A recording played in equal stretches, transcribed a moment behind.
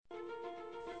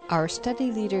Our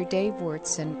study leader Dave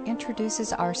Wurtson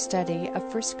introduces our study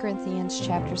of 1 Corinthians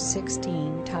chapter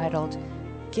 16 titled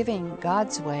Giving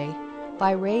God's Way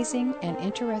by raising an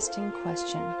interesting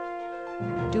question.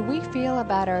 Do we feel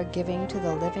about our giving to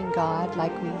the living God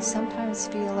like we sometimes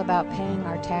feel about paying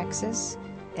our taxes?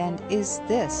 And is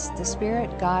this the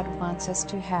spirit God wants us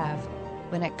to have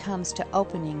when it comes to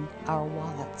opening our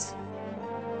wallets?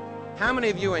 How many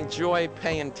of you enjoy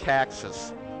paying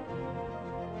taxes?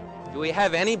 Do we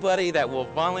have anybody that will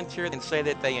volunteer and say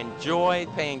that they enjoy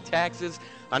paying taxes?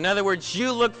 In other words,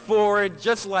 you look forward,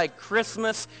 just like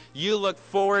Christmas, you look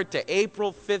forward to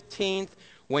April 15th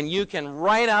when you can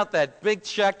write out that big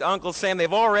check to Uncle Sam.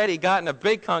 They've already gotten a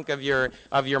big hunk of your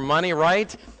money,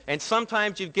 right? And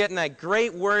sometimes you're getting that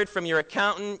great word from your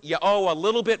accountant, you owe a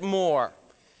little bit more.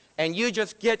 And you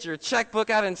just get your checkbook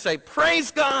out and say,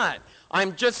 praise God,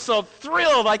 I'm just so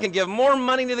thrilled I can give more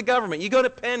money to the government. You go to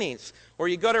Penny's or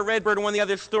you go to Redbird or one of the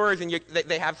other stores and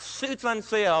they have suits on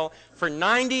sale for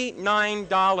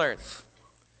 $99.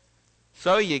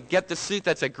 So you get the suit,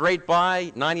 that's a great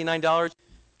buy, $99.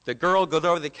 The girl goes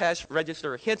over to the cash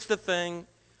register, hits the thing,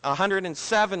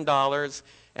 $107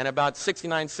 and about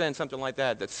 69 cents, something like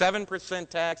that. The 7%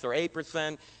 tax or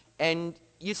 8%, and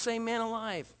you say, man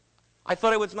alive, I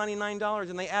thought it was $99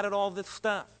 and they added all this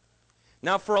stuff.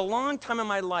 Now, for a long time in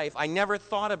my life, I never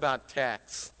thought about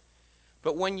tax.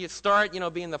 But when you start,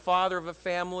 being the father of a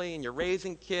family and you're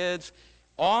raising kids,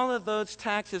 all of those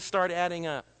taxes start adding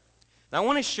up. Now, I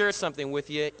want to share something with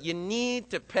you. You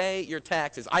need to pay your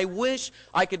taxes. I wish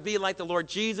I could be like the Lord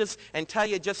Jesus and tell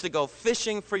you just to go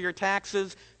fishing for your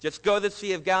taxes. Just go to the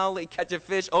Sea of Galilee, catch a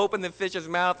fish, open the fish's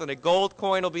mouth, and a gold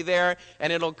coin will be there,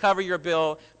 and it'll cover your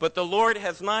bill. But the Lord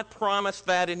has not promised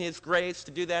that in His grace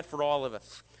to do that for all of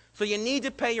us. So you need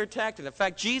to pay your taxes. In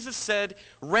fact, Jesus said,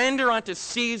 render unto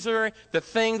Caesar the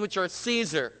things which are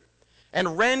Caesar,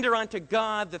 and render unto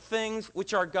God the things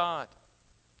which are God.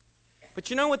 But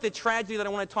you know what the tragedy that I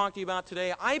want to talk to you about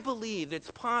today? I believe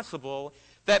it's possible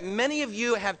that many of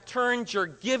you have turned your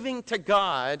giving to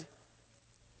God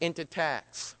into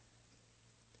tax.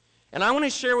 And I want to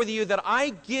share with you that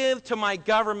I give to my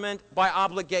government by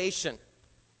obligation.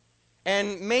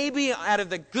 And maybe out of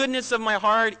the goodness of my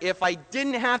heart, if I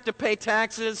didn't have to pay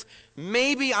taxes,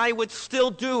 maybe I would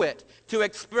still do it to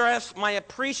express my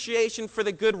appreciation for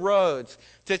the good roads,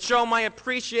 to show my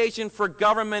appreciation for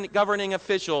governing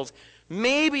officials.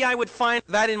 Maybe I would find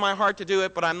that in my heart to do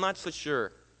it, but I'm not so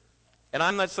sure. And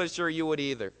I'm not so sure you would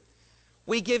either.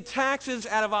 We give taxes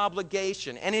out of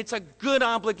obligation, and it's a good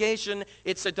obligation.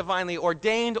 It's a divinely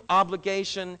ordained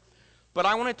obligation. But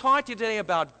I want to talk to you today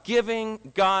about giving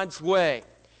God's way.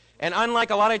 And unlike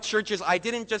a lot of churches, I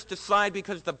didn't just decide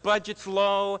because the budget's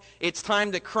low, it's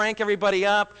time to crank everybody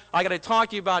up. I got to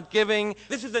talk to you about giving.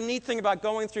 This is the neat thing about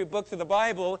going through books of the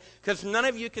Bible, because none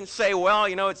of you can say, well,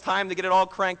 it's time to get it all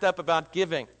cranked up about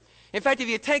giving. In fact, if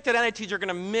you take that attitude, you're going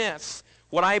to miss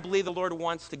what I believe the Lord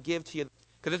wants to give to you.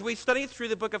 Because as we study through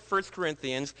the book of 1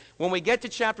 Corinthians, when we get to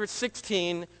chapter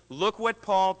 16, look what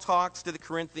Paul talks to the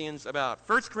Corinthians about.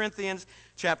 1 Corinthians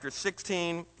chapter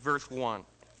 16, verse 1.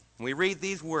 We read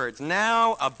these words,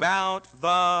 now about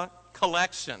the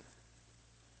collection.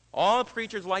 All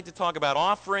preachers like to talk about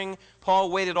offering.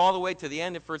 Paul waited all the way to the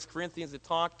end of 1 Corinthians to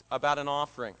talk about an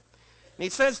offering. And he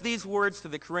says these words to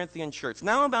the Corinthian church,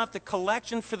 now about the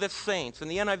collection for the saints.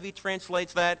 And the NIV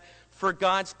translates that, for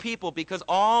God's people, because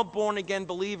all born-again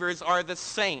believers are the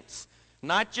saints.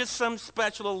 Not just some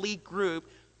special elite group,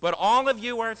 but all of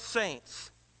you are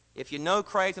saints, if you know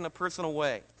Christ in a personal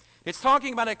way. It's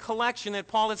talking about a collection that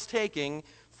Paul is taking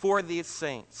for these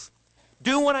saints.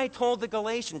 Do what I told the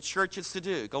Galatian churches to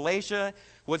do. Galatia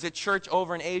was a church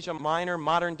over in Asia Minor,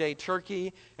 modern-day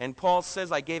Turkey, and Paul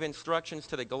says, I gave instructions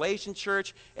to the Galatian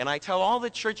church, and I tell all the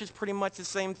churches pretty much the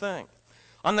same thing.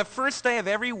 On the first day of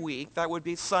every week, that would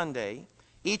be Sunday,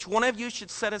 each one of you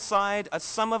should set aside a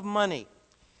sum of money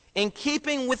in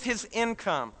keeping with his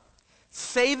income,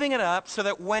 saving it up so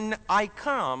that when I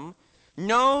come,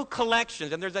 no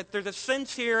collections, and there's a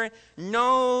sense here,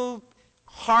 no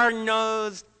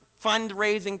hard-nosed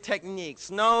fundraising techniques,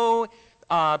 no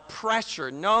pressure,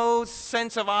 no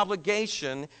sense of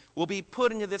obligation will be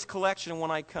put into this collection when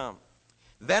I come.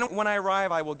 Then when I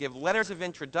arrive, I will give letters of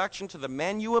introduction to the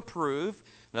men you approve.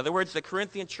 In other words, the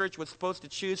Corinthian church was supposed to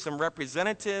choose some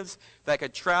representatives that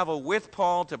could travel with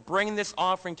Paul to bring this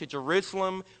offering to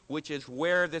Jerusalem, which is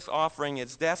where this offering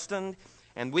is destined.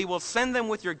 And we will send them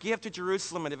with your gift to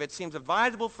Jerusalem, and if it seems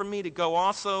advisable for me to go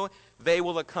also, they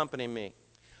will accompany me.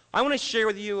 I want to share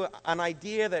with you an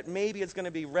idea that maybe is going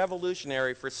to be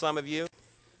revolutionary for some of you,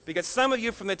 because some of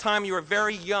you from the time you were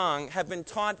very young have been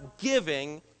taught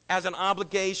giving as an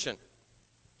obligation.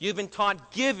 You've been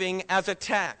taught giving as a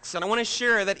tax. And I want to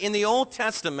share that in the Old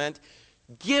Testament,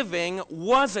 giving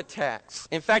was a tax.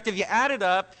 In fact, if you add it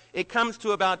up, it comes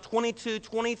to about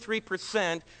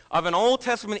 23% of an Old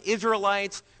Testament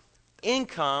Israelite's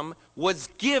income was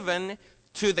given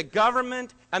to the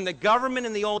government, and the government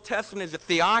in the Old Testament is a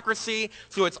theocracy,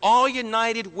 so it's all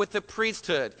united with the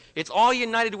priesthood. It's all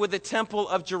united with the Temple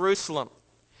of Jerusalem.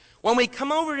 When we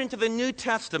come over into the New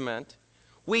Testament,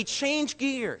 we change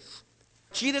gears.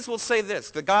 Jesus will say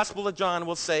this, the Gospel of John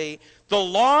will say, the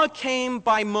law came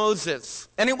by Moses,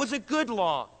 and it was a good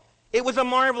law. It was a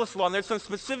marvelous law, and there's some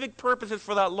specific purposes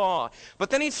for that law. But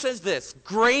then he says this,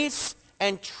 grace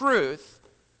and truth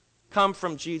come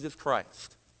from Jesus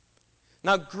Christ.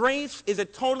 Now, grace is a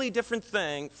totally different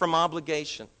thing from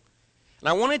obligation. And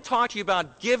I want to talk to you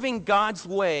about giving God's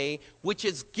way, which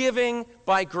is giving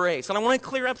by grace. And I want to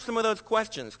clear up some of those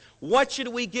questions. What should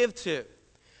we give to?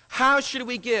 How should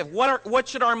we give? What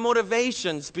should our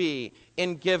motivations be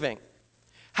in giving?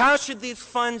 How should these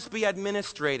funds be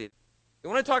administrated? You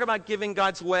want to talk about giving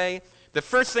God's way? The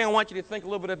first thing I want you to think a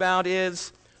little bit about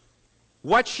is,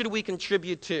 what should we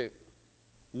contribute to?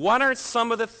 What are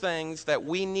some of the things that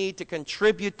we need to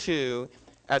contribute to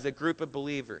as a group of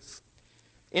believers?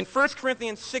 In 1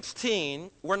 Corinthians 16,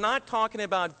 we're not talking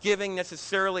about giving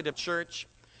necessarily to church.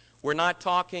 We're not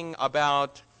talking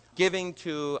about giving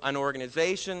to an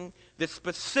organization. The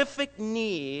specific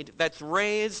need that's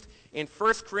raised in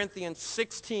 1 Corinthians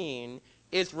 16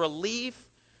 is relief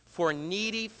for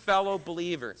needy fellow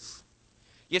believers.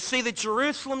 You see, the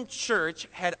Jerusalem church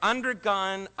had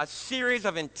undergone a series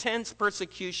of intense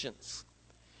persecutions.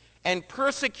 And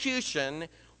persecution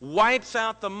wipes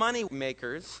out the money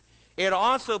makers. It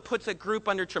also puts a group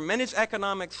under tremendous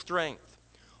economic strength.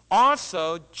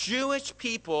 Also, Jewish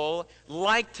people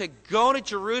like to go to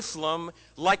Jerusalem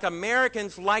like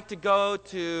Americans like to go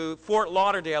to Fort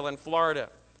Lauderdale in Florida.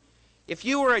 If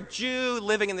you were a Jew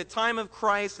living in the time of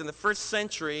Christ in the first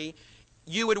century,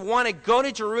 you would want to go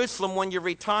to Jerusalem when you're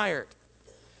retired.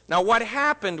 Now, what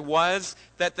happened was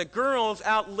that the girls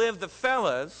outlived the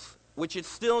fellas, which is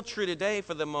still true today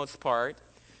for the most part.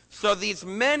 So these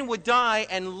men would die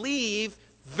and leave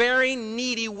very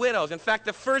needy widows. In fact,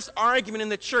 the first argument in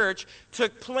the church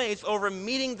took place over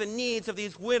meeting the needs of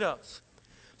these widows.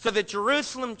 So the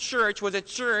Jerusalem church was a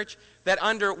church that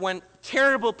underwent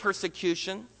terrible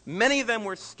persecution. Many of them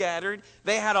were scattered.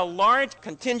 They had a large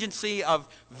contingency of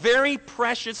very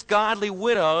precious godly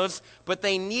widows, but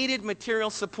they needed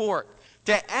material support.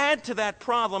 To add to that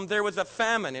problem, there was a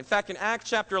famine. In fact, in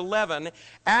Acts chapter 11,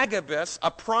 Agabus,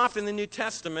 a prophet in the New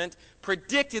Testament,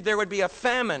 predicted there would be a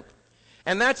famine.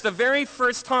 And that's the very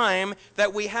first time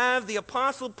that we have the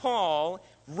Apostle Paul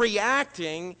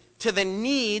reacting to the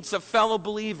needs of fellow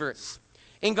believers.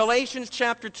 In Galatians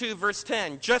chapter 2, verse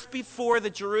 10, just before the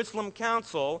Jerusalem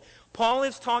Council, Paul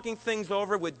is talking things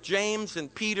over with James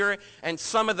and Peter and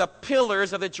some of the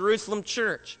pillars of the Jerusalem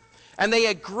church. And they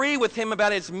agree with him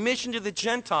about his mission to the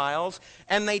Gentiles,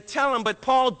 and they tell him, but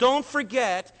Paul, don't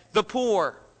forget the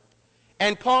poor.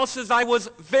 And Paul says, I was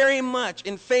very much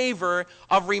in favor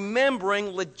of remembering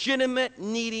legitimate,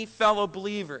 needy fellow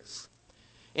believers.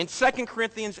 In 2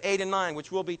 Corinthians 8 and 9,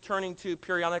 which we'll be turning to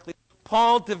periodically,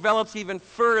 Paul develops even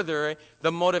further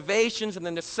the motivations and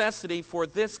the necessity for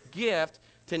this gift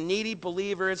to needy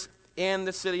believers in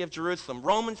the city of Jerusalem.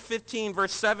 Romans 15,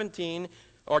 verse 17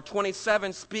 or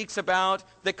 27 speaks about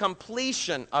the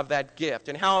completion of that gift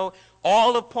and how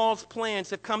all of Paul's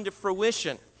plans have come to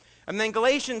fruition. And then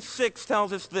Galatians 6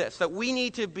 tells us this, that we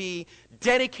need to be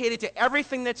dedicated to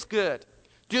everything that's good.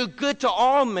 Do good to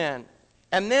all men.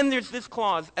 And then there's this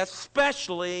clause,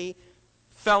 especially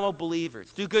fellow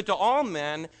believers. Do good to all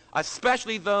men,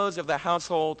 especially those of the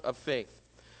household of faith.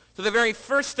 So the very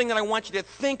first thing that I want you to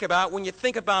think about when you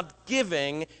think about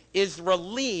giving is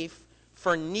relief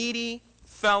for needy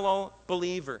fellow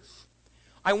believers.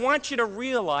 I want you to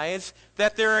realize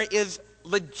that there is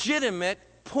legitimate,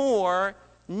 poor,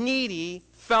 needy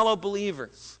fellow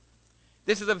believers.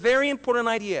 This is a very important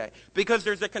idea because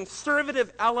there's a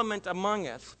conservative element among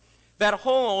us that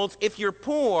holds if you're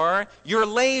poor, you're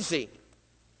lazy.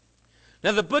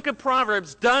 Now, the book of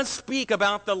Proverbs does speak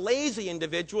about the lazy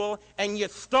individual, and you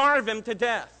starve him to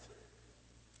death.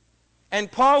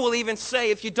 And Paul will even say,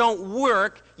 if you don't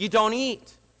work, you don't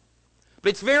eat. But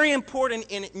it's very important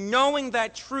in knowing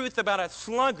that truth about a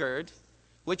sluggard,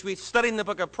 which we studied in the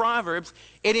book of Proverbs,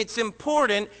 and it's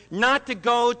important not to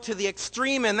go to the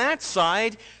extreme in that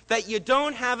side, that you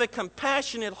don't have a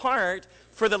compassionate heart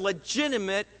for the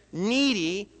legitimate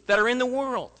needy that are in the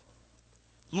world.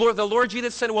 The Lord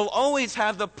Jesus said, we'll always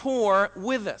have the poor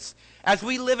with us. As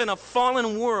we live in a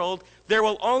fallen world, there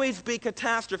will always be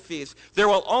catastrophes. There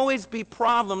will always be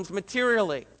problems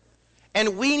materially.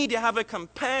 And we need to have a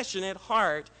compassionate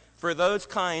heart for those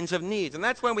kinds of needs. And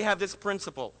that's why we have this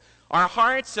principle. Our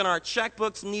hearts and our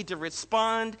checkbooks need to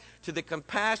respond to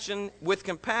with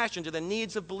compassion to the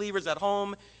needs of believers at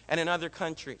home and in other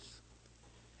countries.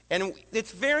 And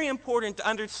it's very important to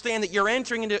understand that you're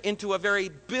entering into a very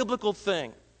biblical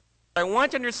thing. I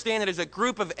want to understand that as a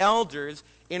group of elders,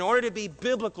 in order to be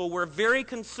biblical, we're very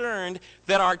concerned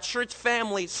that our church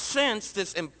family sense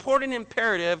this important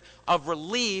imperative of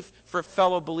relief for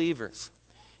fellow believers.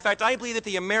 In fact, I believe that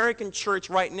the American church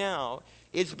right now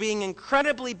is being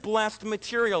incredibly blessed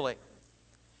materially.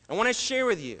 I want to share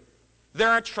with you, there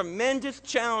are tremendous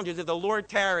challenges if the Lord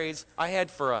tarries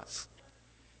ahead for us.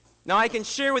 Now, I can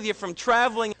share with you from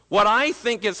traveling, what I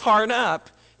think is hard up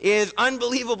is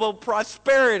unbelievable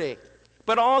prosperity.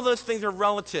 But all those things are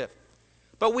relative.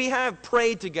 But we have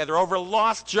prayed together over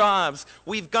lost jobs.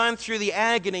 We've gone through the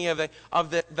agony of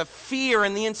the fear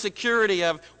and the insecurity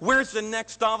of where's the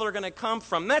next dollar going to come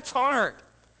from. That's hard.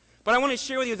 But I want to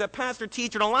share with you as a pastor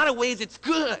teacher, in a lot of ways it's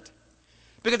good.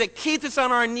 Because it keeps us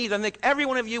on our knees. I think every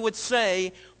one of you would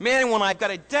say, man, when I've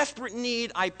got a desperate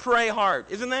need, I pray hard.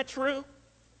 Isn't that true?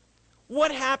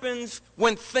 What happens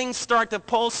when things start to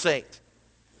pulsate?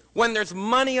 When there's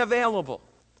money available?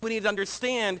 We need to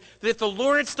understand that if the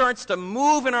Lord starts to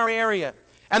move in our area,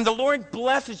 and the Lord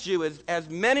blesses you as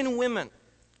men and women,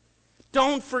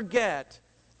 don't forget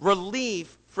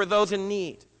relief for those in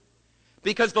need.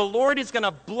 Because the Lord is going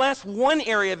to bless one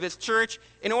area of His church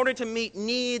in order to meet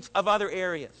needs of other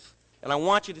areas. And I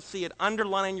want you to see it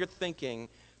underlying your thinking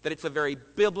that it's a very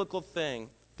biblical thing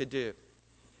to do.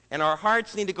 And our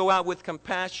hearts need to go out with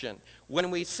compassion. When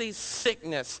we see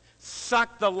sickness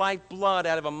suck the lifeblood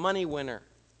out of a money winner,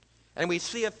 and we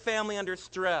see a family under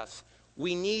stress,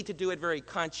 we need to do it very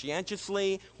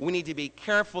conscientiously. We need to be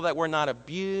careful that we're not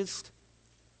abused.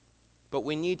 But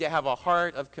we need to have a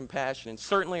heart of compassion. And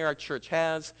certainly our church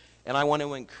has. And I want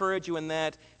to encourage you in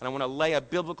that. And I want to lay a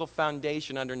biblical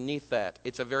foundation underneath that.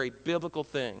 It's a very biblical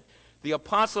thing. The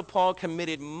Apostle Paul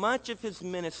committed much of his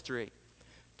ministry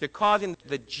to causing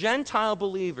the Gentile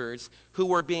believers who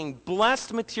were being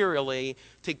blessed materially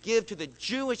to give to the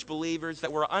Jewish believers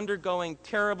that were undergoing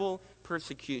terrible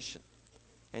persecution.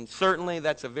 And certainly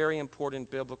that's a very important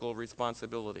biblical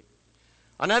responsibility.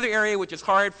 Another area which is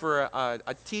hard for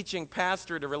a teaching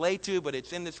pastor to relate to, but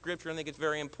it's in the Scripture, I think it's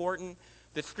very important.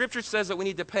 The Scripture says that we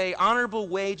need to pay honorable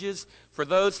wages for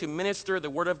those who minister the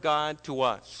Word of God to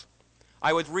us.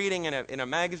 I was reading in a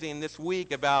magazine this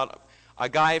week about a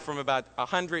guy from about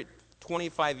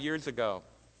 125 years ago.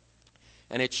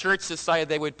 And a church decided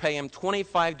they would pay him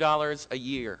 $25 a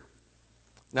year.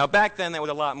 Now, back then, that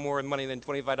was a lot more money than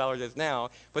 $25 is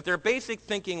now. But their basic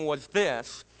thinking was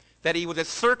this, that he was a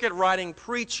circuit-riding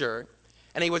preacher,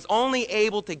 and he was only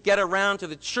able to get around to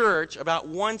the church about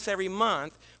once every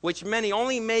month, which meant he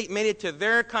only made it to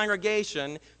their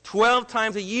congregation 12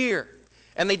 times a year.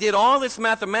 And they did all this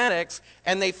mathematics,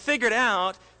 and they figured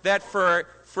out that for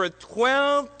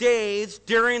 12 days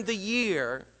during the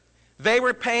year, they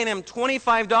were paying him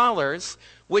 $25,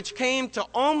 which came to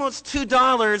almost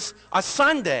 $2 a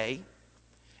Sunday.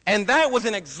 And that was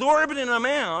an exorbitant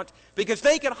amount because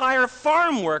they could hire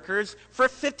farm workers for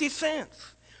 50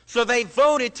 cents. So they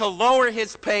voted to lower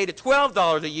his pay to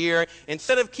 $12 a year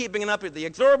instead of keeping it up at the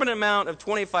exorbitant amount of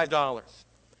 $25.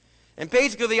 And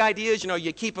basically the idea is,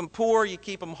 you keep them poor, you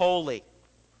keep them holy.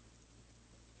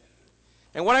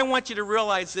 And what I want you to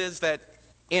realize is that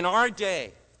in our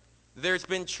day, there's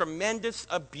been tremendous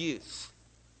abuse.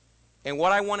 And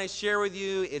what I want to share with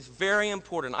you is very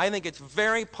important. I think it's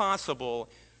very possible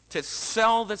to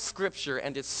sell the Scripture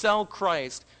and to sell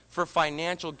Christ for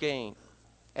financial gain.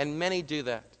 And many do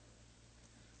that.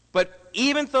 But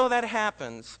even though that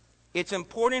happens, it's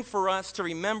important for us to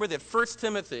remember that 1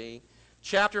 Timothy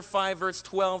chapter 5, verse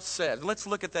 12 says, let's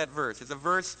look at that verse. It's a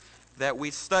verse that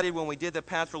we studied when we did the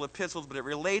pastoral epistles, but it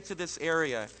relates to this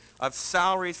area of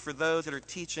salaries for those that are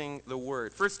teaching the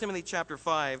Word. 1 Timothy chapter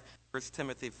 5, 1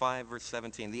 Timothy 5, verse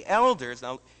 17. The elders,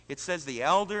 now it says the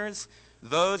elders,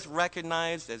 those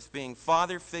recognized as being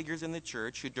father figures in the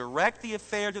church, who direct the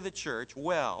affairs of the church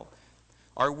well,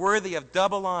 are worthy of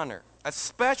double honor,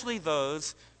 especially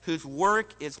those whose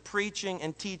work is preaching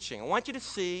and teaching. I want you to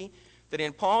see that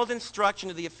in Paul's instruction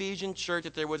to the Ephesian church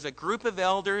that there was a group of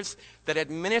elders that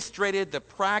administrated the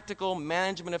practical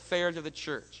management affairs of the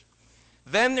church.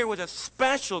 Then there was a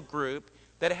special group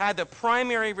that had the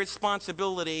primary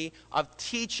responsibility of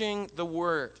teaching the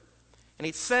Word. And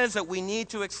he says that we need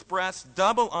to express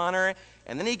double honor,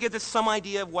 And then he gives us some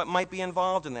idea of what might be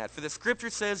involved in that. For the scripture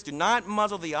says, do not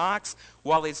muzzle the ox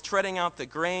while he's treading out the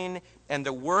grain, and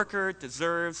the worker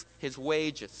deserves his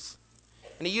wages.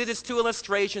 And he uses two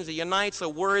illustrations. He unites a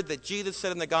word that Jesus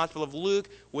said in the Gospel of Luke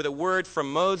with a word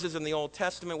from Moses in the Old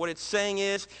Testament. What it's saying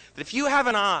is that if you have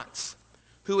an ox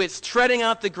who is treading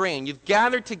out the grain, you've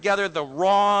gathered together the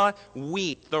raw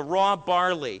wheat, the raw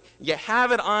barley, you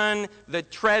have it on the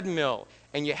treadmill,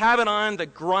 and you have it on the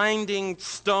grinding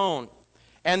stone,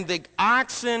 and the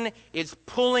oxen is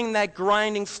pulling that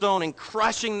grinding stone and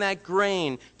crushing that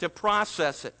grain to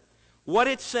process it. What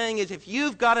it's saying is if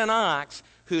you've got an ox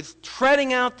who's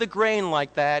treading out the grain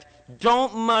like that,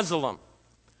 don't muzzle him.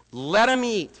 Let him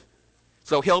eat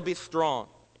so he'll be strong.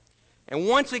 And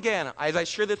once again, as I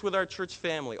share this with our church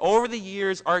family, over the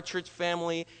years, our church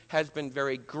family has been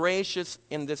very gracious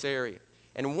in this area.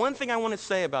 And one thing I want to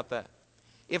say about that,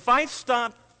 if I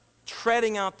stop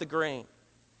treading out the grain,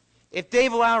 if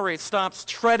Dave Lowry stops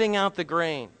treading out the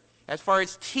grain, as far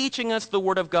as teaching us the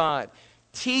Word of God,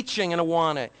 teaching in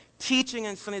Awana, teaching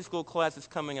in Sunday school classes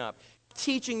coming up,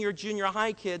 teaching your junior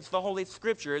high kids the Holy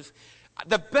Scriptures,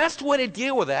 the best way to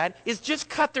deal with that is just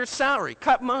cut their salary,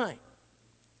 cut mine.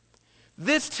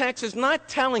 This text is not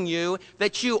telling you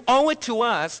that you owe it to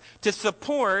us to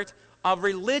support a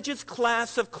religious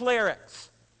class of clerics.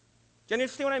 Do you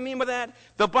understand what I mean by that?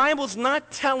 The Bible's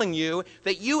not telling you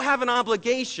that you have an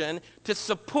obligation to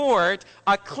support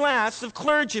a class of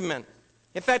clergymen.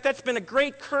 In fact, that's been a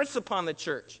great curse upon the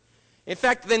church. In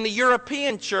fact, in the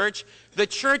European church, the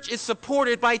church is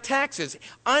supported by taxes.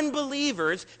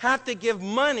 Unbelievers have to give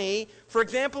money, for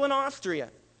example, in Austria.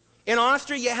 In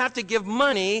Austria, you have to give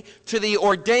money to the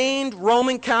ordained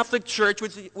Roman Catholic Church,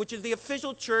 which is the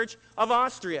official church of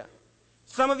Austria.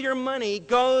 Some of your money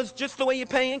goes just the way you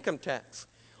pay income tax.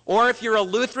 Or if you're a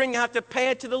Lutheran, you have to pay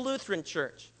it to the Lutheran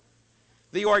church.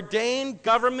 The ordained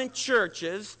government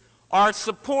churches are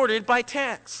supported by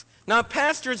tax. Now,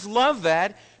 pastors love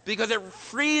that because it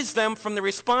frees them from the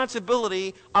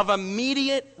responsibility of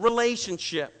immediate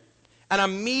relationship and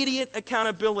immediate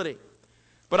accountability.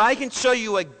 But I can show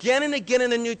you again and again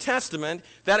in the New Testament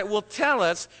that it will tell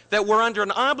us that we're under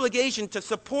an obligation to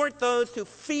support those who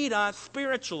feed us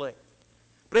spiritually.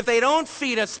 But if they don't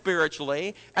feed us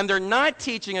spiritually and they're not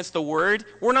teaching us the Word,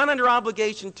 we're not under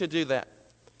obligation to do that.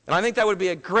 And I think that would be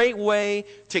a great way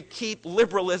to keep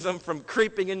liberalism from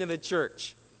creeping into the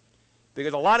church.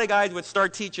 Because a lot of guys would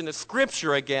start teaching the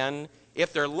Scripture again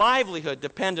if their livelihood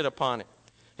depended upon it.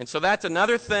 And so that's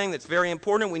another thing that's very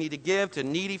important we need to give to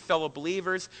needy fellow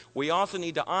believers. We also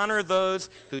need to honor those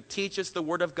who teach us the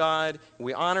Word of God.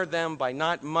 We honor them by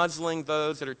not muzzling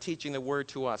those that are teaching the Word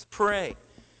to us. Pray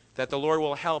that the Lord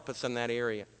will help us in that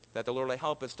area, that the Lord will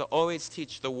help us to always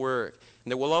teach the Word,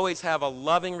 and that we'll always have a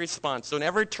loving response. So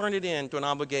never turn it into an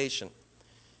obligation.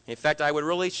 In fact, I would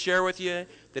really share with you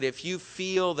that if you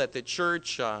feel that the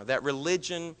church, that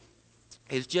religion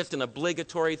is just an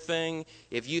obligatory thing,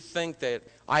 if you think that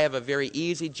I have a very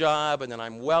easy job and that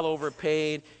I'm well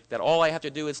overpaid, that all I have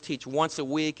to do is teach once a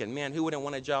week, and man, who wouldn't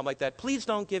want a job like that? Please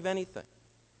don't give anything.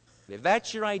 If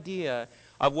that's your idea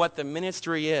of what the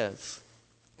ministry is,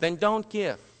 then don't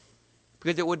give,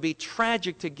 because it would be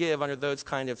tragic to give under those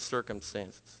kind of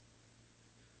circumstances.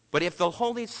 But if the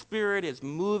Holy Spirit is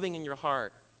moving in your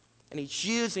heart, and He's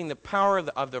using the power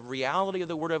of the reality of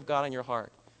the Word of God in your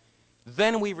heart,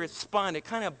 then we respond. It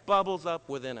kind of bubbles up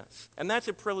within us. And that's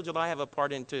a privilege that I have a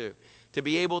part in too, to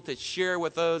be able to share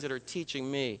with those that are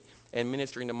teaching me and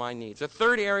ministering to my needs. A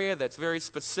third area that's very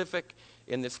specific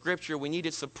in the Scripture, we need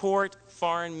to support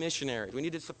foreign missionaries. We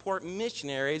need to support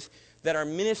missionaries that are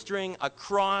ministering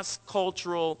across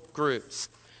cultural groups.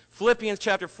 Philippians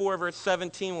chapter 4, verse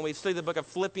 17, when we study the book of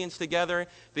Philippians together,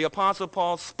 the Apostle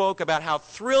Paul spoke about how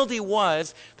thrilled he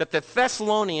was that the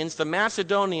Thessalonians, the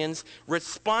Macedonians,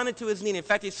 responded to his need. In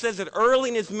fact, he says that early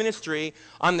in his ministry,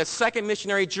 on the second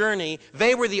missionary journey,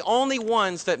 they were the only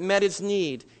ones that met his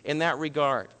need in that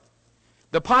regard.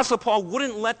 The Apostle Paul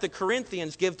wouldn't let the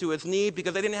Corinthians give to his need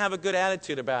because they didn't have a good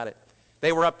attitude about it.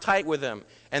 They were uptight with him,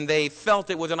 and they felt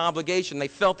it was an obligation. They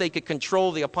felt they could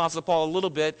control the Apostle Paul a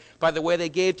little bit by the way they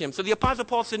gave to him. So the Apostle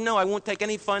Paul said, no, I won't take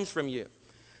any funds from you.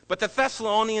 But the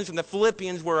Thessalonians and the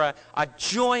Philippians were a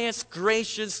joyous,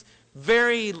 gracious,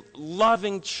 very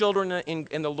loving children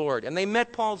in the Lord, and they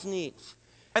met Paul's needs.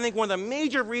 I think one of the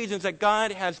major reasons that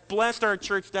God has blessed our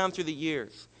church down through the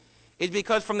years is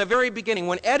because from the very beginning,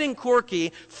 when Ed and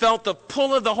Corky felt the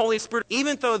pull of the Holy Spirit,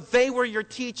 even though they were your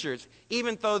teachers,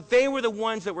 even though they were the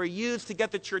ones that were used to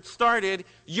get the church started,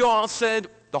 you all said,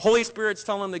 the Holy Spirit's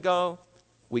telling them to go,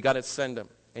 we got to send them,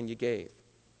 and you gave.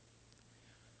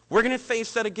 We're going to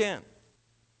face that again.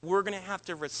 we're going to have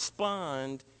to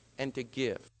respond and to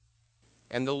give.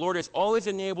 And the Lord has always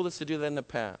enabled us to do that in the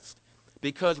past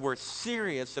because we're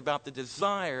serious about the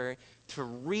desire to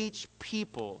reach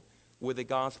people with the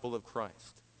gospel of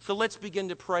Christ. So let's begin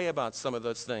to pray about some of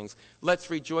those things. Let's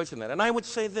rejoice in that. And I would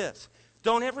say this.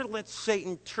 Don't ever let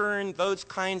Satan turn those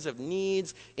kinds of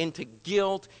needs into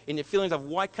guilt, into feelings of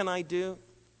what can I do?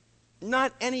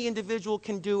 Not any individual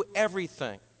can do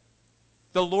everything.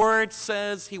 The Lord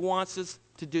says he wants us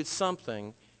to do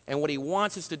something, and what he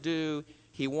wants us to do,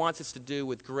 he wants us to do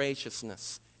with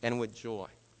graciousness and with joy.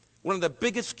 One of the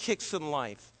biggest kicks in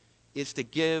life is to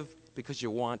give because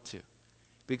you want to,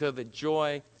 because of the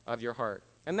joy of your heart.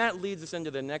 And that leads us into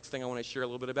the next thing I want to share a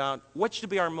little bit about. What should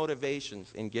be our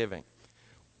motivations in giving?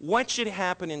 What should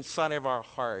happen inside of our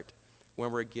heart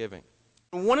when we're giving?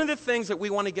 And one of the things that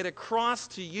we want to get across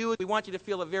to you, we want you to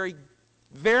feel it very,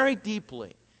 very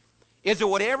deeply, is that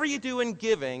whatever you do in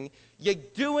giving, you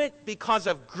do it because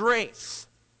of grace.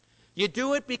 You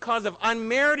do it because of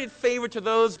unmerited favor to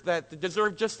those that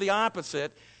deserve just the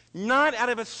opposite, not out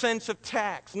of a sense of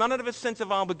tax, not out of a sense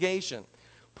of obligation.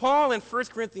 Paul in 1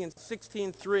 Corinthians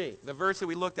 16:3, the verse that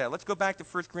we looked at. Let's go back to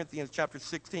 1 Corinthians chapter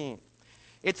 16.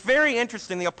 It's very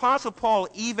interesting. The Apostle Paul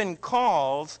even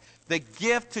calls the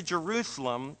gift to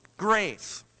Jerusalem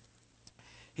grace.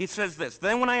 He says this,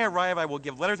 "Then when I arrive, I will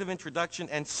give letters of introduction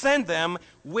and send them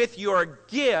with your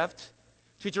gift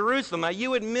to Jerusalem." Now,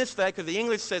 you would miss that because the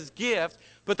English says gift,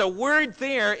 but the word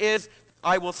there is,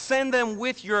 "I will send them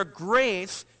with your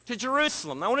grace to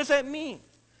Jerusalem." Now, what does that mean?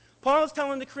 Paul is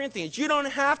telling the Corinthians, you don't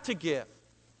have to give.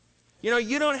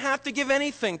 You don't have to give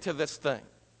anything to this thing.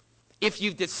 If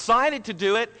you've decided to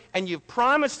do it and you've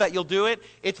promised that you'll do it,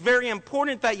 it's very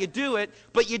important that you do it,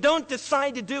 but you don't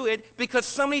decide to do it because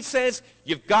somebody says,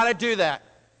 you've got to do that.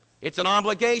 It's an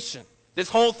obligation. This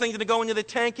whole thing's going to go into the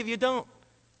tank if you don't.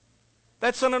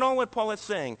 That's not at all what Paul is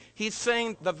saying. He's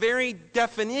saying the very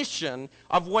definition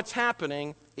of what's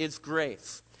happening is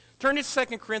grace. Turn to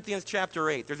 2 Corinthians chapter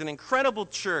 8. There's an incredible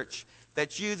church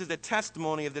that uses a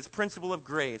testimony of this principle of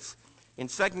grace in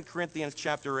 2 Corinthians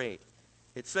chapter 8.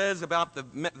 It says about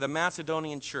the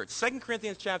Macedonian church. 2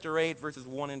 Corinthians chapter 8, verses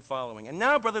 1 and following. "And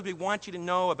now, brothers, we want you to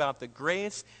know about the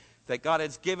grace that God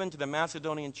has given to the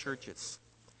Macedonian churches.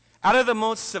 Out of the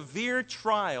most severe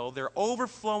trial, their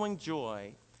overflowing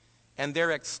joy and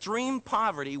their extreme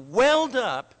poverty welled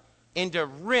up into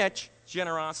rich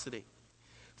generosity.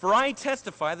 For I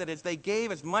testify that as they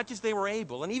gave as much as they were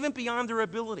able, and even beyond their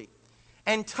ability,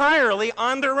 entirely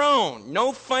on their own,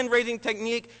 no fundraising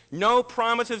technique, no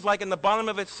promises like in the bottom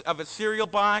of a cereal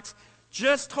box,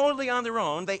 just totally on their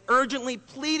own, they urgently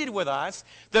pleaded with us.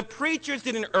 The preachers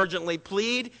didn't urgently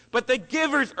plead, but the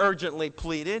givers urgently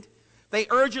pleaded. They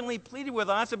urgently pleaded with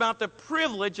us about the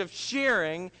privilege of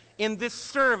sharing in this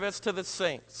service to the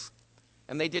saints.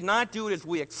 And they did not do it as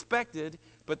we expected,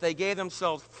 but they gave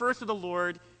themselves first to the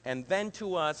Lord and then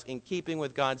to us in keeping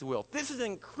with God's will." This is an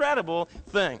incredible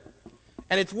thing.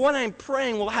 And it's what I'm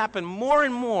praying will happen more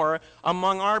and more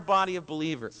among our body of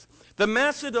believers. The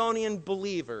Macedonian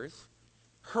believers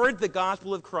heard the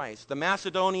gospel of Christ. The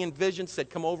Macedonian vision said,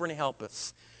 "Come over and help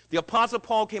us." The Apostle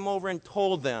Paul came over and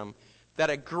told them that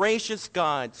a gracious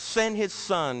God sent his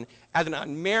Son as an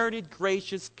unmerited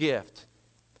gracious gift.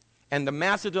 And the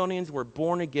Macedonians were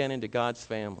born again into God's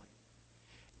family.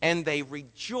 And they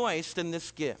rejoiced in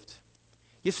this gift.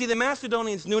 You see, the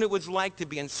Macedonians knew what it was like to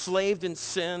be enslaved in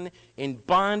sin, in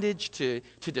bondage to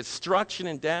destruction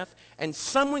and death, and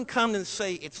someone come and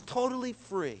say, it's totally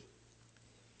free.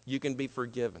 You can be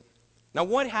forgiven. Now,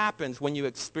 what happens when you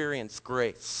experience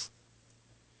grace?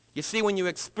 You see, when you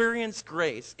experience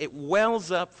grace, it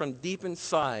wells up from deep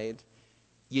inside.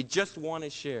 You just want to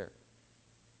share.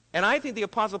 And I think the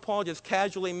Apostle Paul just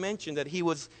casually mentioned that he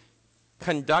was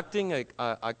conducting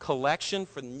a collection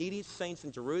for needy saints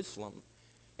in Jerusalem.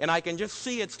 And I can just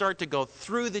see it start to go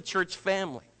through the church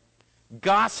family,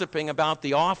 gossiping about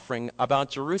the offering about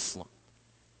Jerusalem.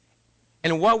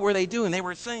 And what were they doing? They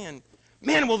were saying,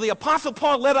 man, will the Apostle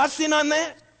Paul let us in on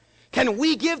that? Can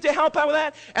we give to help out with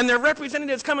that? And their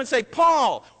representatives come and say,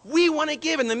 Paul, we want to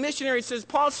give. And the missionary says,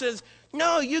 Paul says,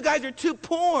 no, you guys are too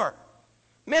poor.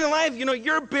 Men alive,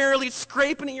 you're barely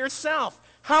scraping it yourself.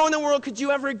 How in the world could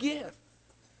you ever give?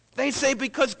 They say,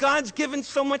 because God's given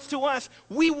so much to us,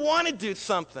 we want to do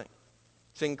something.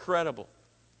 It's incredible.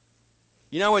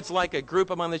 It's like a group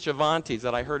among the Chavantes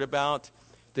that I heard about.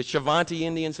 The Chavante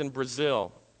Indians in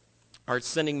Brazil are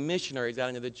sending missionaries out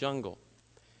into the jungle.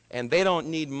 And they don't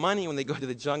need money when they go to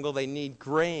the jungle. They need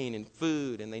grain and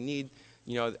food, and they need,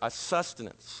 a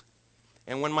sustenance.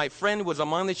 And when my friend was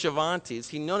among the Chavantes,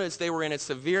 he noticed they were in a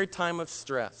severe time of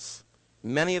stress.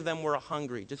 Many of them were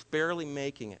hungry, just barely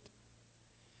making it.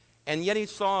 And yet he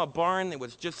saw a barn that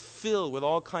was just filled with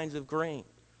all kinds of grain.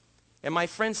 And my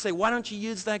friends say, why don't you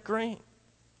use that grain?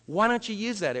 Why don't you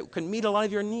use that? It could meet a lot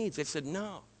of your needs. They said,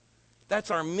 no. That's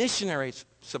our missionary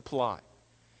supply.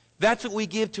 That's what we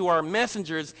give to our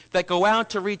messengers that go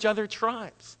out to reach other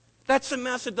tribes. That's the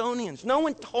Macedonians. No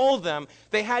one told them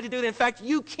they had to do it. In fact,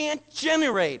 you can't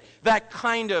generate that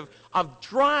kind of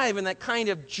drive and that kind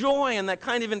of joy and that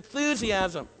kind of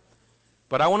enthusiasm.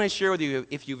 But I want to share with you,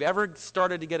 if you've ever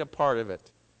started to get a part of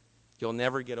it, you'll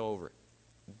never get over it.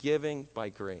 Giving by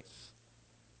grace.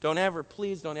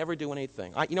 Please don't ever do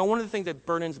anything. One of the things that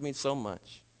burdens me so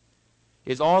much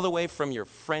is all the way from your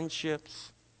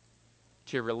friendships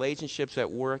to your relationships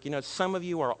at work. Some of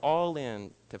you are all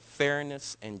in to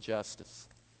fairness and justice.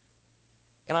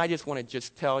 And I just want to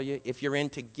just tell you, if you're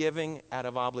into giving out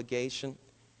of obligation,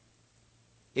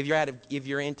 if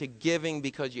you're into giving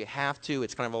because you have to,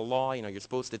 it's kind of a law, you're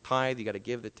supposed to tithe, you got to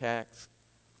give the tax.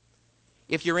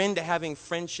 If you're into having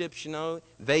friendships,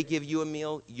 they give you a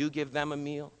meal, you give them a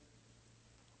meal.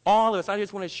 All of this, I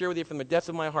just want to share with you from the depths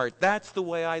of my heart, that's the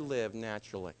way I live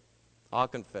naturally. I'll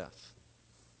confess.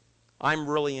 I'm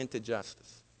really into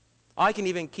justice. I can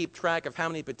even keep track of how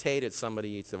many potatoes somebody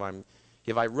eats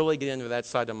if I really get into that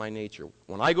side of my nature.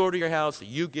 When I go to your house,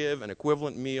 you give an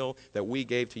equivalent meal that we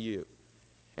gave to you.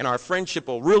 And our friendship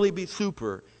will really be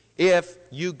super if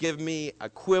you give me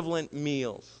equivalent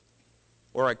meals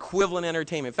or equivalent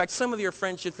entertainment. In fact, some of your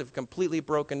friendships have completely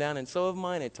broken down, and so have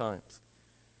mine at times,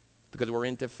 because we're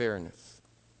into fairness.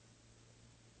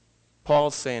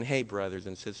 Paul's saying, hey, brothers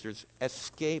and sisters,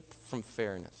 escape from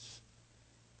fairness.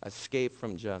 Escape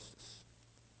from justice.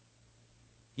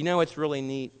 It's really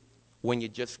neat when you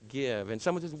just give. And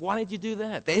someone says, why did you do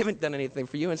that? They haven't done anything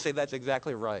for you, and say, that's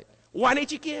exactly right. Why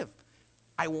did you give?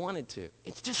 I wanted to.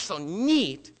 It's just so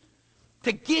neat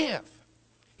to give.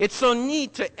 It's so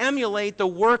neat to emulate the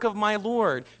work of my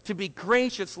Lord, to be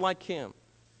gracious like him.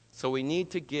 So we need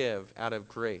to give out of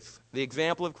grace. The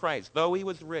example of Christ, though he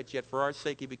was rich, yet for our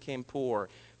sake he became poor,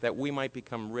 that we might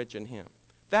become rich in him.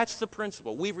 That's the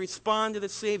principle. We respond to the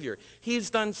Savior. He's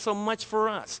done so much for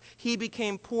us. He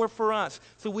became poor for us.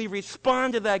 So we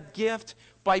respond to that gift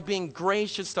by being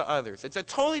gracious to others. It's a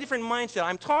totally different mindset.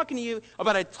 I'm talking to you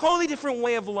about a totally different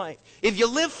way of life. If you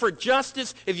live for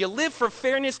justice, if you live for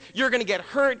fairness, you're going to get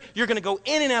hurt. You're going to go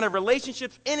in and out of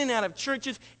relationships, in and out of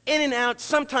churches, in and out,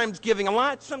 sometimes giving a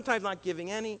lot, sometimes not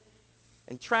giving any.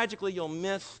 And tragically, you'll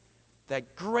miss the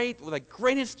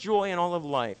greatest joy in all of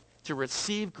life, to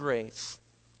receive grace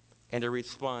and to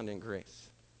respond in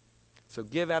grace. So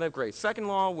give out of grace. Second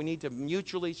law, we need to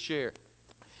mutually share.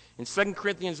 In 2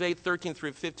 Corinthians 8, 13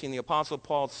 through 15, the Apostle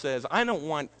Paul says, I don't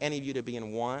want any of you to be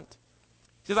in want.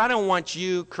 He says, I don't want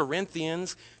you,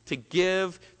 Corinthians, to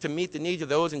give to meet the needs of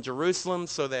those in Jerusalem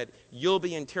so that you'll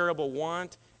be in terrible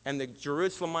want and the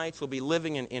Jerusalemites will be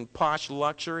living in posh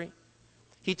luxury.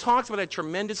 He talks about a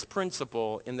tremendous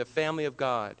principle in the family of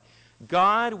God.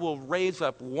 God will raise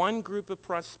up one group of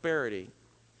prosperity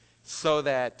so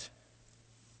that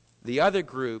the other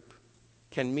group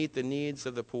can meet the needs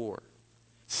of the poor.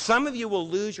 Some of you will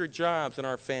lose your jobs in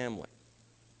our family.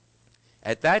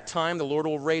 At that time, the Lord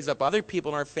will raise up other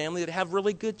people in our family that have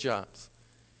really good jobs,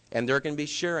 and they're going to be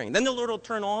sharing. Then the Lord will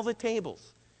turn all the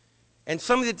tables. And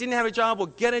somebody that didn't have a job will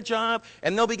get a job,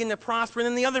 and they'll begin to prosper, and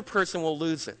then the other person will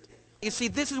lose it. You see,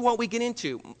 this is what we get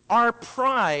into. Our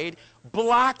pride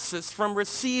blocks us from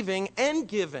receiving and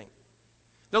giving.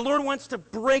 The Lord wants to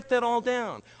break that all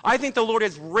down. I think the Lord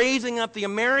is raising up the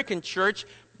American church,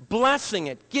 blessing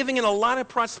it, giving it a lot of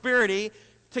prosperity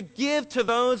to give to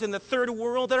those in the third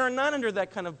world that are not under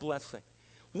that kind of blessing.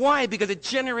 Why? Because it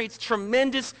generates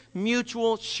tremendous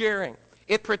mutual sharing.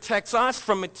 It protects us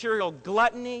from material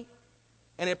gluttony,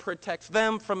 and it protects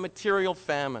them from material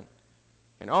famine.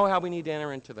 And oh, how we need to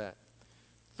enter into that.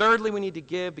 Thirdly, we need to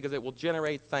give because it will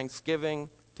generate thanksgiving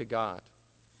to God.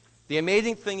 The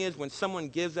amazing thing is when someone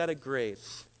gives out of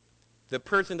grace, the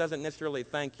person doesn't necessarily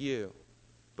thank you,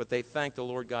 but they thank the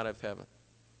Lord God of heaven.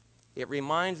 It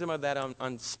reminds them of that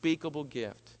unspeakable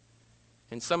gift.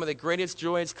 And some of the greatest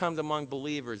joys comes among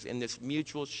believers in this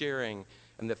mutual sharing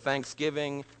and the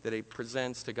thanksgiving that it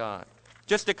presents to God.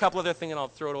 Just a couple other things, and I'll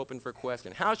throw it open for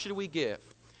question. How should we give?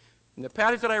 In the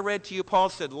passage that I read to you, Paul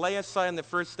said, lay aside on the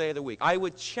first day of the week. I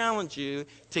would challenge you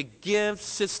to give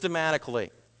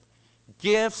systematically.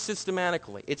 Give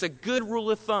systematically. It's a good rule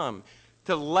of thumb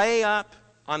to lay up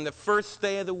on the first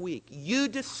day of the week. You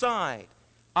decide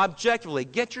objectively.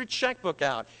 Get your checkbook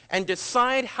out and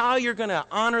decide how you're going to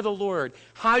honor the Lord,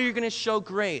 how you're going to show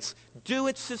grace. Do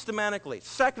it systematically.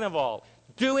 Second of all,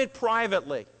 do it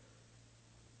privately.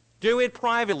 Do it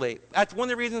privately. That's one of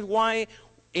the reasons why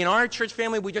in our church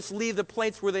family we just leave the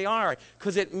plates where they are,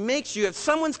 because it makes you, if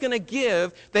someone's going to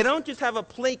give, they don't just have a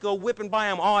plate go whipping by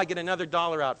them, oh, I get another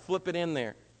 $1 out, flip it in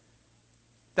there.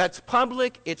 That's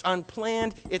public, it's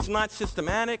unplanned, it's not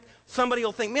systematic. Somebody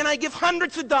will think, man, I give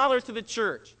hundreds of dollars to the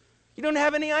church. You don't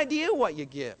have any idea what you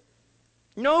give.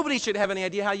 Nobody should have any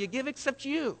idea how you give except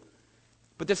you.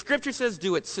 But the Scripture says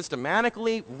do it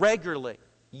systematically, regularly.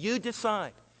 You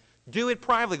decide. Do it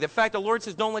privately. The fact the Lord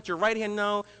says don't let your right hand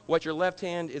know what your left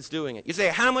hand is doing it. You say,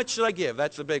 how much should I give?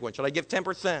 That's the big one. Should I give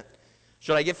 10%?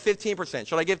 Should I give 15%?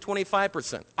 Should I give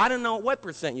 25%? I don't know what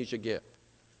percent you should give.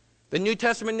 The New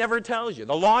Testament never tells you.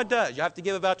 The law does. You have to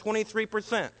give about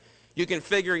 23%. You can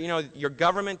figure, your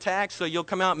government tax, so you'll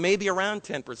come out maybe around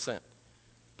 10%.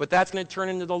 But that's going to turn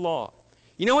into the law.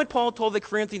 You know what Paul told the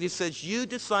Corinthians? He says, you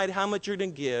decide how much you're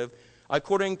going to give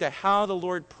according to how the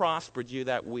Lord prospered you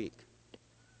that week.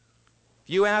 If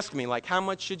you ask me, how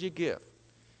much should you give?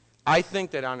 I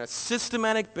think that on a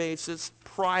systematic basis,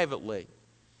 privately,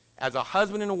 as a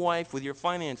husband and a wife with your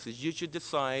finances, you should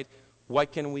decide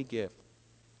what can we give.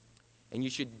 And you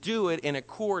should do it in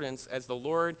accordance as the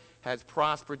Lord has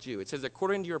prospered you. It says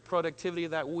according to your productivity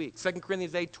of that week. 2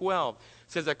 Corinthians 8:12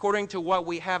 says according to what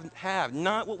we have,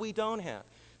 not what we don't have.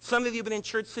 Some of you have been in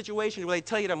church situations where they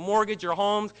tell you to mortgage your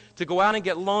homes, to go out and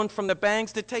get loans from the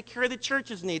banks to take care of the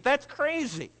church's need. That's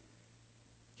crazy.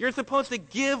 You're supposed to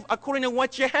give according to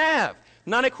what you have,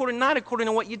 not according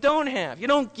to what you don't have. You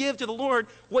don't give to the Lord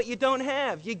what you don't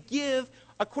have. You give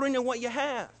according to what you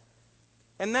have.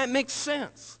 And that makes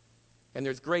sense. And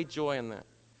there's great joy in that.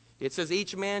 It says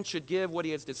each man should give what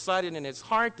he has decided in his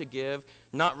heart to give,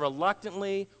 not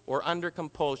reluctantly or under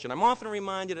compulsion. I'm often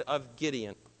reminded of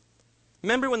Gideon.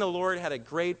 Remember when the Lord had a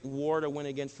great war to win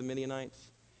against the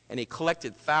Midianites? And he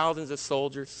collected thousands of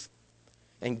soldiers?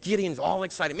 And Gideon's all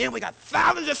excited. Man, we got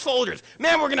thousands of soldiers.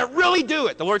 Man, we're going to really do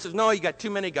it. The Lord says, no, you got too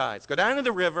many guys. Go down to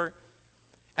the river,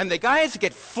 and the guys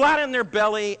get flat on their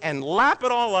belly and lap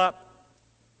it all up.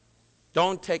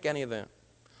 Don't take any of them.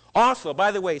 Also,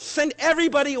 by the way, send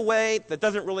everybody away that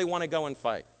doesn't really want to go and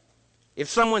fight. If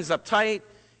someone's uptight,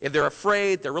 if they're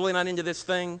afraid, they're really not into this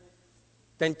thing,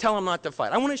 then tell them not to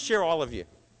fight. I want to share all of you.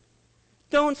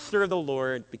 Don't serve the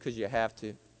Lord because you have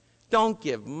to. Don't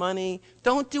give money.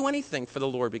 Don't do anything for the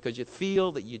Lord because you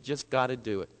feel that you just got to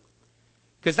do it.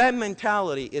 Because that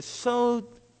mentality is so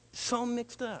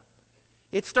mixed up.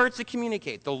 It starts to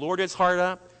communicate. The Lord is hard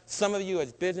up. Some of you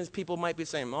as business people might be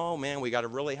saying, oh man, we got to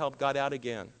really help God out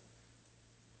again.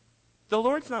 The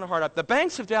Lord's not hard up. The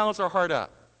banks of Dallas are hard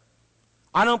up.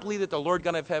 I don't believe that the Lord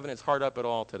God of heaven is hard up at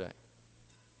all today.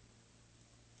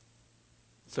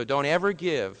 So don't ever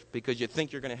give because you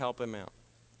think you're going to help him out.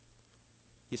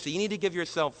 You see, you need to give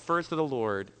yourself first to the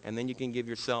Lord, and then you can give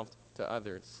yourself to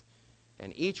others.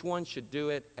 And each one should do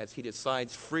it as he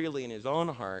decides freely in his own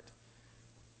heart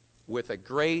with a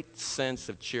great sense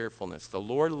of cheerfulness. The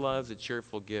Lord loves a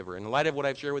cheerful giver. In light of what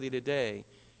I've shared with you today,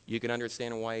 you can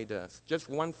understand why he does. Just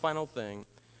one final thing.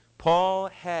 Paul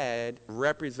had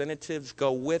representatives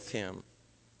go with him.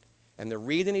 And the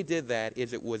reason he did that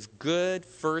is it was good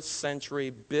first century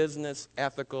business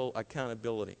ethical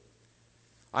accountability.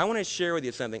 I want to share with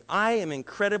you something. I am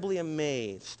incredibly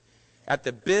amazed at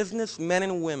the businessmen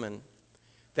and women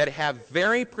that have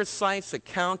very precise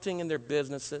accounting in their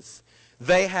businesses.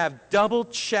 They have double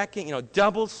checking,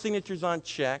 double signatures on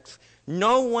checks.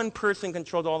 No one person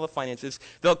controls all the finances.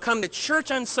 They'll come to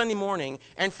church on Sunday morning,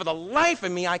 and for the life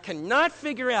of me, I cannot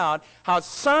figure out how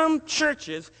some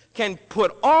churches can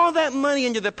put all that money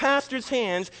into the pastor's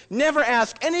hands, never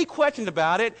ask any questions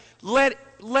about it,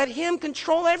 let him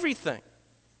control everything.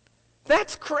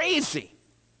 That's crazy.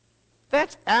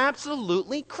 That's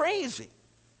absolutely crazy.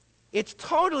 It's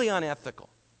totally unethical.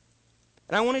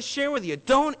 And I want to share with you,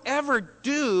 don't ever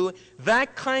do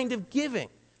that kind of giving.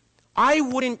 I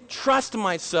wouldn't trust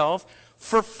myself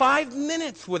for 5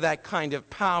 minutes with that kind of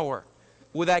power,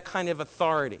 with that kind of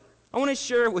authority. I want to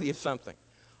share with you something.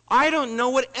 I don't know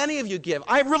what any of you give.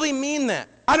 I really mean that.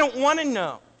 I don't want to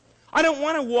know. I don't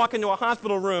want to walk into a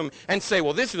hospital room and say,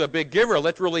 well, this is a big giver.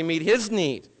 Let's really meet his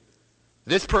need.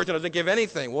 This person doesn't give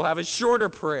anything. We'll have a shorter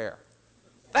prayer.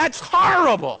 That's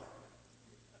horrible.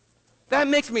 That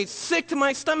makes me sick to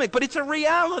my stomach, but it's a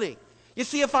reality. You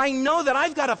see, if I know that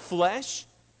I've got a flesh,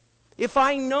 if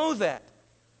I know that,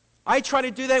 I try to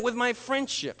do that with my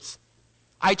friendships.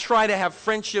 I try to have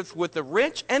friendships with the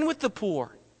rich and with the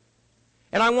poor.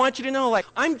 And I want you to know,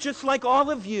 I'm just like all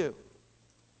of you.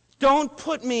 Don't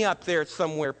put me up there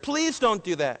somewhere. Please don't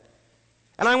do that.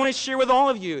 And I want to share with all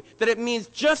of you that it means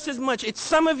just as much. It's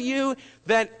some of you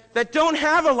that don't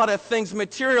have a lot of things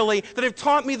materially that have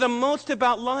taught me the most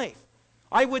about life.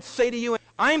 I would say to you,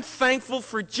 I'm thankful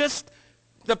for just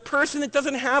the person that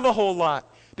doesn't have a whole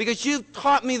lot, because you've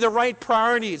taught me the right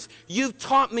priorities. You've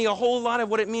taught me a whole lot of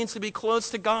what it means to be close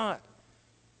to God.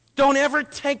 Don't ever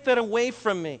take that away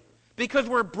from me, because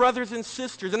we're brothers and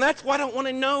sisters. And that's why I don't want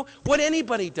to know what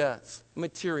anybody does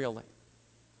materially.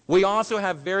 We also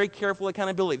have very careful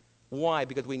accountability. Why?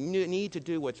 Because we need to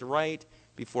do what's right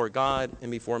before God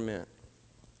and before men.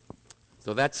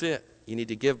 So that's it. You need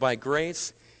to give by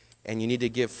grace, and you need to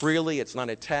give freely. It's not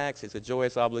a tax. It's a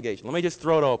joyous obligation. Let me just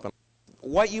throw it open.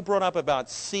 What you brought up about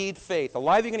seed faith. A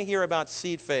lot of you are going to hear about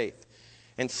seed faith.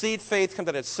 And seed faith comes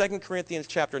out of 2 Corinthians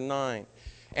chapter 9.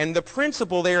 And the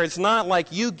principle there is not like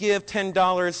you give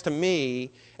 $10 to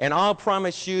me, and I'll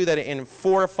promise you that in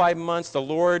 4 or 5 months the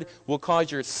Lord will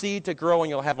cause your seed to grow and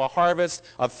you'll have a harvest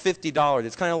of $50.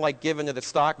 It's kind of like giving to the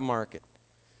stock market.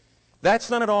 That's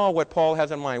not at all what Paul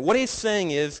has in mind. What he's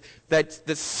saying is that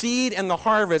the seed and the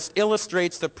harvest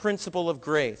illustrates the principle of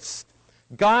grace.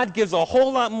 God gives a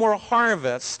whole lot more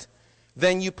harvest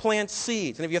than you plant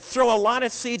seeds. And if you throw a lot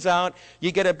of seeds out,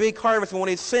 you get a big harvest. And what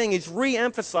he's saying is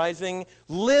re-emphasizing,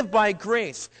 live by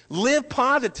grace. Live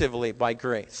positively by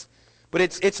grace. But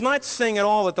it's not saying at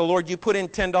all that the Lord, you put in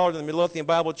 $10 in the Midlothian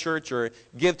Bible Church or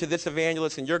give to this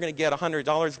evangelist and you're going to get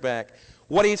 $100 back.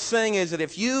 What he's saying is that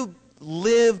if you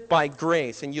live by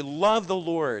grace and you love the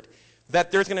Lord, that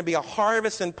there's going to be a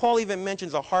harvest, and Paul even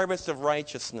mentions a harvest of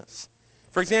righteousness.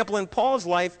 For example, in Paul's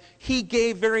life, he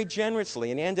gave very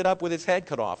generously and ended up with his head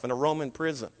cut off in a Roman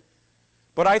prison.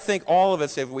 But I think all of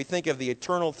us, if we think of the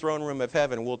eternal throne room of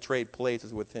heaven, we'll trade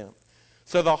places with him.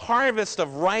 So the harvest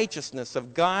of righteousness,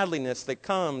 of godliness that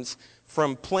comes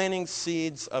from planting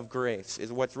seeds of grace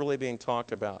is what's really being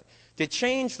talked about. To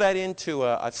change that into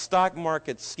a stock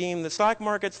market scheme, the stock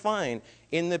market's fine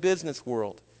in the business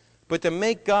world. But to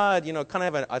make God,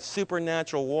 kind of a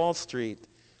supernatural Wall Street,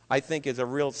 I think is a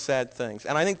real sad thing.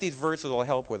 And I think these verses will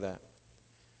help with that.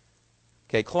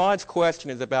 Okay, Claude's question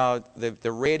is about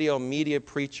the radio media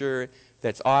preacher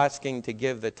that's asking to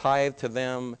give the tithe to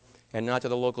them and not to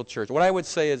the local church. What I would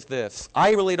say is this.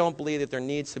 I really don't believe that there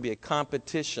needs to be a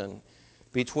competition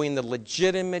between the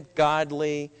legitimate,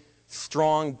 godly,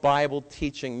 strong Bible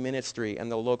teaching ministry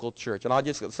and the local church. And I'll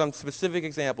just give some specific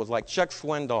examples, like Chuck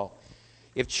Swindoll.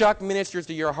 If Chuck ministers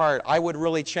to your heart, I would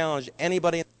really challenge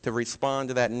anybody to respond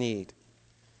to that need.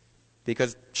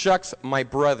 Because Chuck's my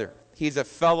brother. He's a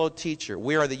fellow teacher.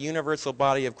 We are the universal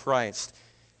body of Christ.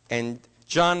 And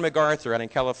John MacArthur out in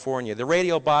California, the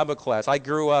radio Bible class. I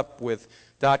grew up with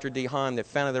Dr. D. Hahn, the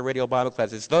founder of the radio Bible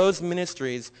classes. Those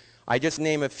ministries, I just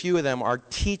name a few of them, are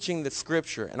teaching the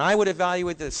Scripture. And I would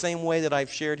evaluate it the same way that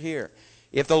I've shared here.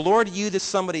 If the Lord uses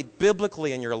somebody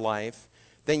biblically in your life,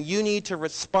 then you need to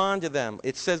respond to them.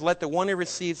 It says, let the one who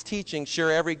receives teaching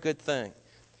share every good thing.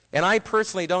 And I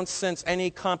personally don't sense any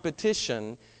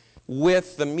competition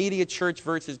with the media church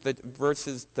versus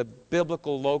the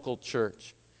biblical local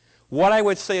church. What I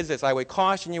would say is this. I would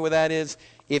caution you with that is,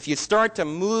 if you start to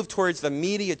move towards the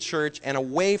media church and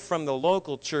away from the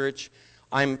local church,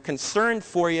 I'm concerned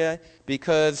for you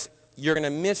because you're going to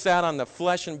miss out on the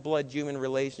flesh and blood human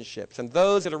relationships. And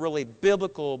those that are really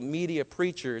biblical media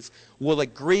preachers will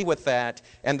agree with that,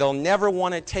 and they'll never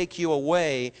want to take you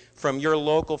away from your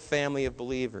local family of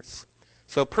believers.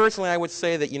 So personally, I would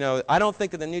say that, I don't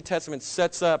think that the New Testament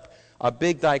sets up a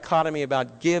big dichotomy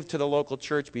about give to the local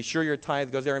church, be sure your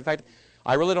tithe goes there. In fact,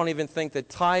 I really don't even think that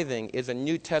tithing is a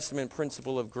New Testament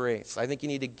principle of grace. I think you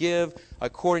need to give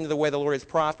according to the way the Lord has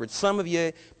prospered. Some of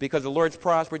you, because the Lord's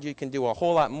prospered, you can do a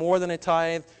whole lot more than a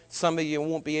tithe. Some of you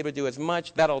won't be able to do as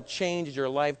much. That'll change as your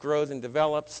life grows and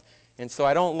develops. And so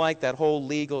I don't like that whole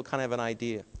legal kind of an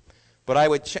idea. But I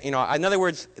would, in other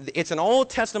words, it's an Old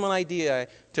Testament idea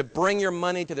to bring your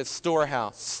money to the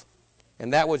storehouse.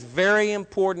 And that was very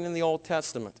important in the Old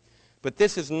Testament. But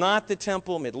this is not the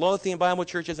temple. Midlothian Bible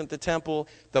Church isn't the temple.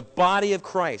 The body of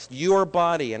Christ, your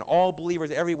body, and all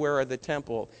believers everywhere are the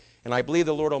temple. And I believe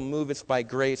the Lord will move us by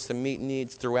grace to meet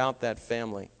needs throughout that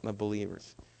family of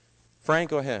believers. Frank,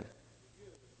 go ahead.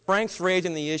 Frank's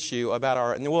raising the issue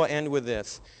about and we'll end with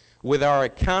this, with our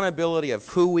accountability of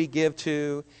who we give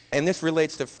to. And this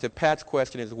relates to Pat's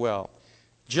question as well.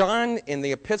 John, in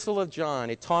the Epistle of John,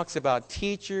 it talks about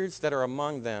teachers that are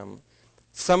among them.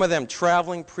 Some of them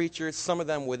traveling preachers, some of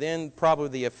them within probably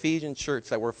the Ephesian church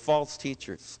that were false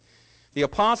teachers. The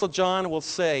Apostle John will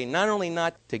say not only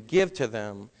not to give to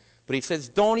them, but he says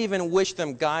don't even wish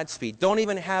them Godspeed. Don't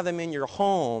even have them in your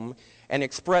home and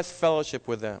express fellowship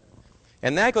with them.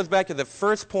 And that goes back to the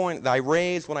first point that I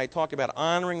raised when I talked about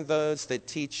honoring those that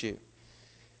teach you.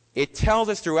 It tells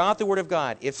us throughout the Word of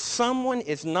God, if someone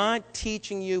is not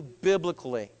teaching you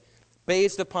biblically,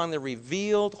 based upon the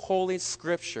revealed Holy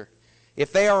Scripture.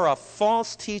 If they are a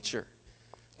false teacher,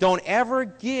 don't ever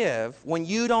give when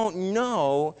you don't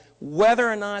know whether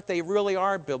or not they really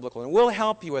are biblical. And we'll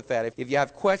help you with that. If you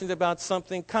have questions about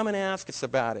something, come and ask us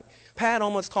about it. Pat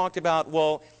almost talked about,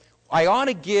 well, I ought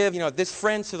to give, this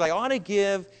friend says, I ought to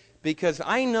give because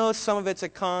I know some of it's a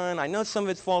con, I know some of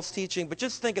it's false teaching, but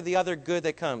just think of the other good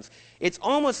that comes. It's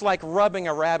almost like rubbing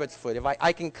a rabbit's foot. If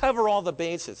I can cover all the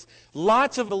bases.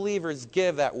 Lots of believers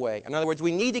give that way. In other words,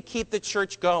 we need to keep the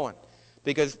church going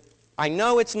because I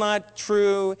know it's not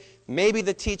true, maybe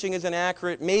the teaching is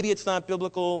inaccurate, maybe it's not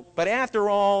biblical, but after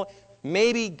all,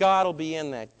 maybe God will be in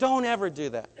that. Don't ever do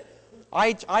that.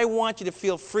 I want you to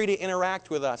feel free to interact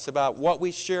with us about what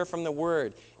we share from the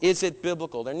Word. Is it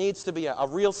biblical? There needs to be a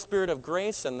real spirit of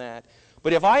grace in that.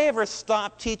 But if I ever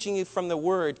stop teaching you from the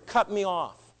Word, cut me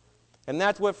off. And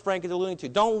that's what Frank is alluding to.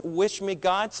 Don't wish me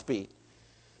Godspeed.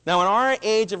 Now, in our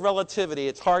age of relativity,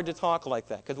 it's hard to talk like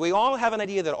that because we all have an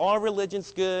idea that all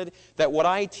religion's good, that what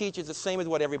I teach is the same as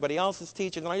what everybody else is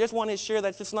teaching, and I just want to share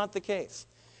that's just not the case.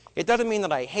 It doesn't mean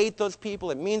that I hate those people.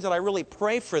 It means that I really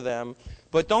pray for them,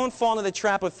 but don't fall into the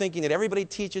trap of thinking that everybody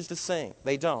teaches the same.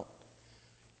 They don't.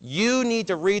 You need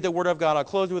to read the Word of God. I'll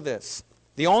close with this.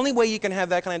 The only way you can have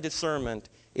that kind of discernment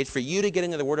is for you to get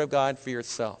into the Word of God for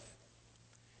yourself.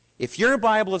 If your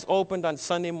Bible is opened on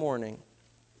Sunday morning,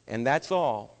 and that's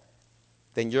all,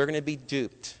 then you're going to be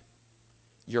duped.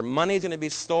 Your money is going to be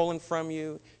stolen from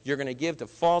you. You're going to give to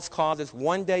false causes.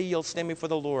 One day you'll stand before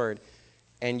the Lord,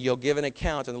 and you'll give an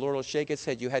account, and the Lord will shake his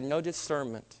head. You had no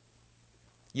discernment.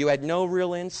 You had no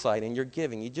real insight in your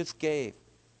giving. You just gave.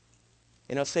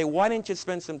 And he'll say, why didn't you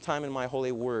spend some time in my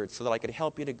holy word so that I could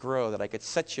help you to grow, that I could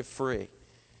set you free?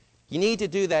 You need to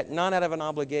do that not out of an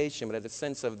obligation, but out of a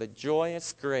sense of the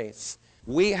joyous grace.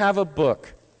 We have a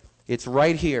book. It's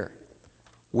right here.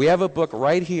 We have a book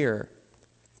right here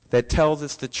that tells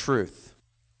us the truth.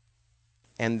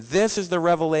 And this is the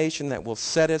revelation that will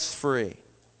set us free.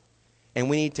 And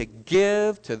we need to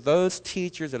give to those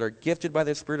teachers that are gifted by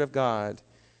the Spirit of God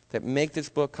that make this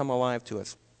book come alive to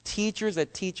us. Teachers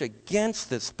that teach against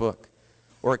this book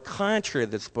or contrary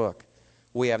to this book,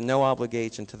 we have no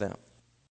obligation to them.